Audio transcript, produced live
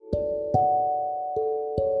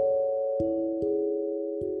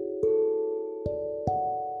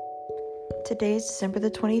Today is December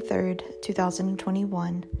the 23rd,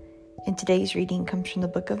 2021, and today's reading comes from the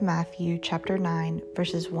book of Matthew, chapter 9,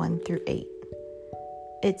 verses 1 through 8.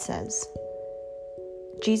 It says,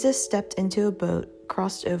 Jesus stepped into a boat,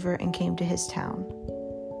 crossed over, and came to his town.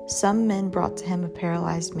 Some men brought to him a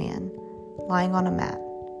paralyzed man, lying on a mat.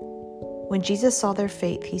 When Jesus saw their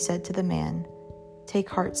faith, he said to the man, "Take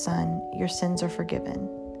heart, son, your sins are forgiven."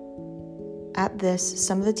 At this,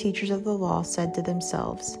 some of the teachers of the law said to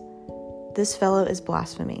themselves, "This fellow is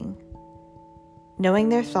blaspheming." Knowing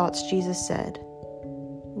their thoughts, Jesus said,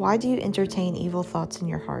 "Why do you entertain evil thoughts in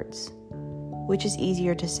your hearts? Which is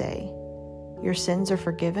easier to say, 'Your sins are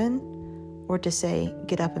forgiven,' or to say,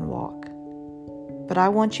 'Get up and walk'? But I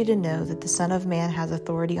want you to know that the Son of Man has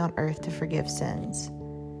authority on earth to forgive sins."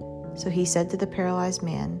 So he said to the paralyzed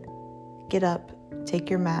man, "Get up, take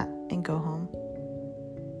your mat, and go home."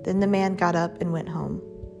 Then the man got up and went home.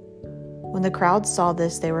 When the crowd saw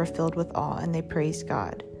this, they were filled with awe, and they praised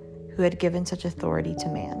God, who had given such authority to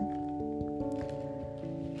man.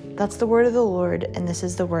 That's the word of the Lord, and this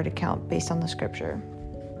is the word account based on the scripture.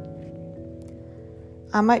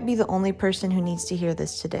 I might be the only person who needs to hear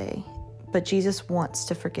this today, but Jesus wants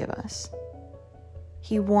to forgive us.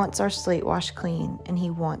 He wants our slate washed clean, and he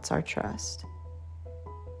wants our trust.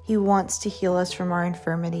 He wants to heal us from our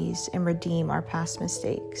infirmities and redeem our past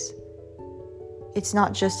mistakes. It's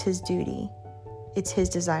not just his duty, it's his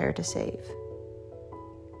desire to save.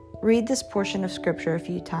 Read this portion of scripture a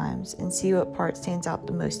few times and see what part stands out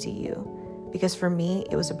the most to you, because for me,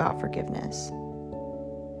 it was about forgiveness.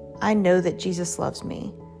 I know that Jesus loves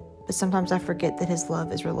me, but sometimes I forget that his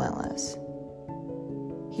love is relentless.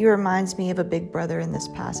 He reminds me of a big brother in this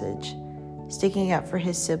passage, sticking up for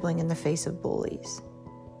his sibling in the face of bullies,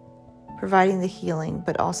 providing the healing,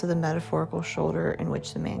 but also the metaphorical shoulder in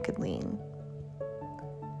which the man could lean.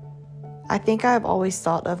 I think I have always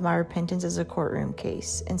thought of my repentance as a courtroom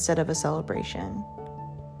case instead of a celebration.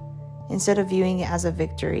 Instead of viewing it as a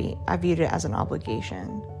victory, I viewed it as an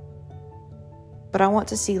obligation. But I want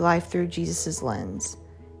to see life through Jesus' lens,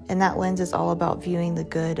 and that lens is all about viewing the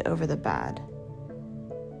good over the bad.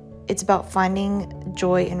 It's about finding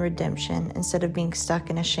joy in redemption instead of being stuck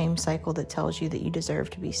in a shame cycle that tells you that you deserve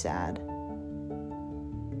to be sad.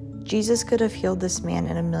 Jesus could have healed this man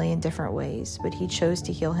in a million different ways, but he chose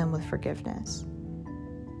to heal him with forgiveness.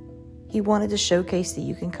 He wanted to showcase that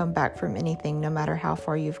you can come back from anything no matter how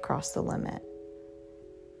far you've crossed the limit.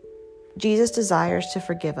 Jesus desires to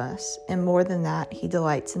forgive us, and more than that, he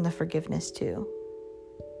delights in the forgiveness too.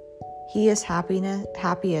 He is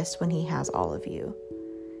happiest when he has all of you.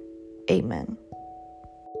 Amen.